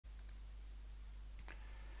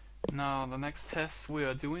Now the next test we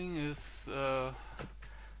are doing is the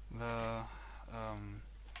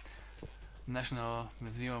National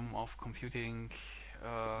Museum of Computing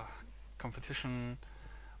competition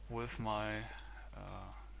with my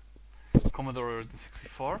Commodore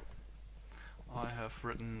 64. I have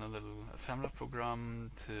written a little assembler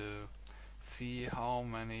program to see how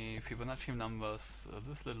many Fibonacci numbers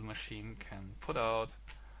this little machine can put out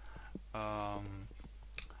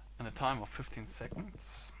in a time of 15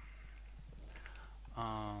 seconds.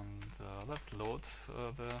 And let's load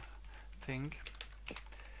the thing.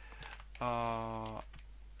 I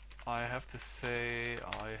have to say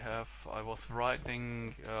I was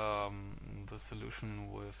writing the solution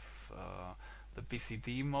with the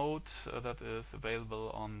BCD mode that is available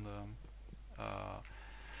on the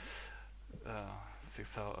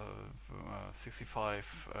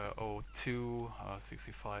 6502,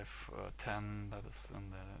 6510, that is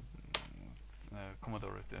in the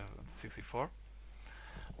Commodore 64.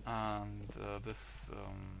 And this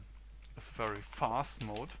is a very fast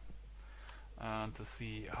mode, and to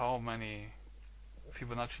see how many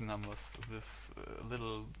Fibonacci numbers this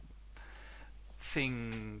little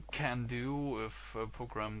thing can do if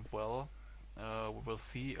programmed well. We will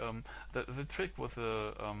see. The trick with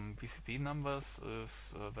the BCD numbers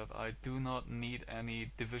is that I do not need any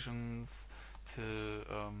divisions to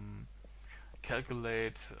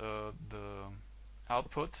calculate the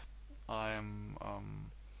output. I'm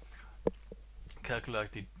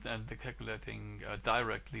calculating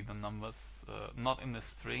directly the numbers, not in a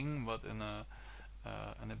string but in a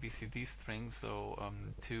BCD string, so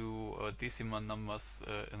two decimal numbers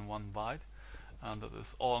in 1 byte, and that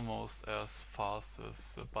is almost as fast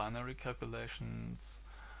as binary calculations.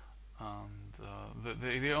 And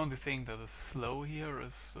the only thing that is slow here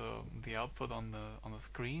is the output on the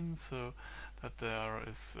screen, so that there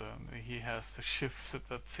is he has to shift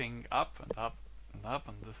that thing up and up and up,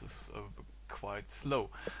 and this is quite slow.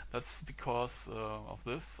 That's because of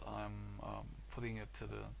this. I'm putting it to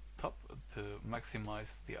the top to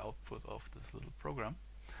maximize the output of this little program,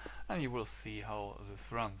 and you will see how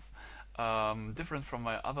this runs. Different from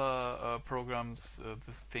my other programs,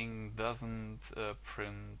 this thing doesn't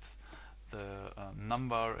print the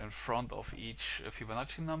number in front of each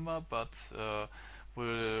Fibonacci number, but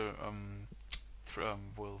will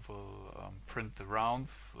print the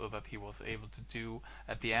rounds that he was able to do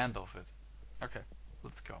at the end of it. Okay,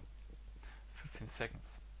 let's go. 15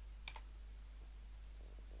 seconds.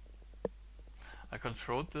 I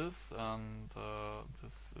controlled this, and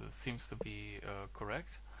this seems to be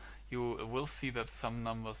correct. You will see that some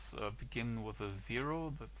numbers begin with a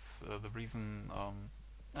 0. That's the reason.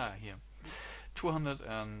 Here,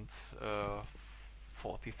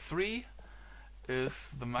 243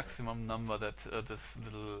 is the maximum number that this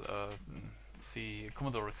little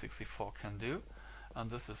Commodore 64 can do, and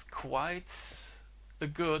this is quite a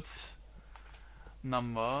good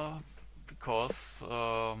number because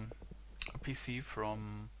a PC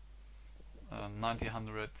from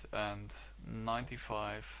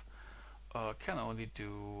 1995 can only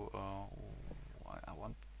do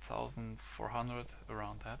 1400,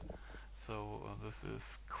 around that. So this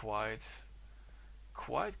is quite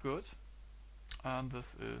good, and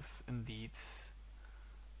this is indeed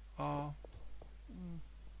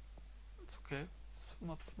it's okay. It's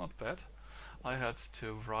not bad. I had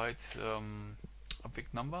to write a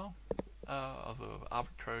big number, also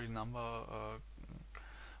arbitrary number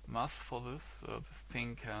math for this. This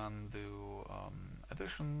thing can do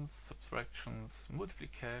additions, subtractions,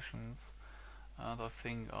 multiplications, and I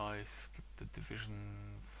think I skipped the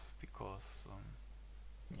divisions because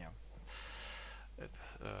yeah, it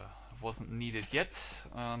wasn't needed yet.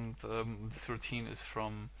 And this routine is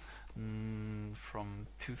from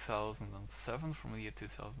 2007, from the year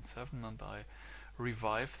 2007, and I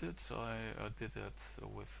revived it. I did it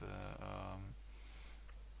with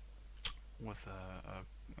a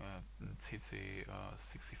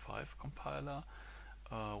CC65 compiler,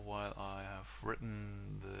 while I have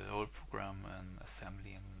written the whole program in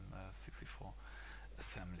assembly, in 64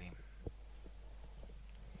 assembly.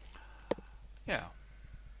 Yeah,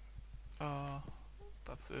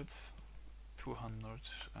 that's it.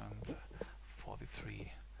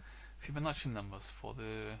 243 Fibonacci numbers for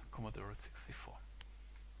the Commodore 64.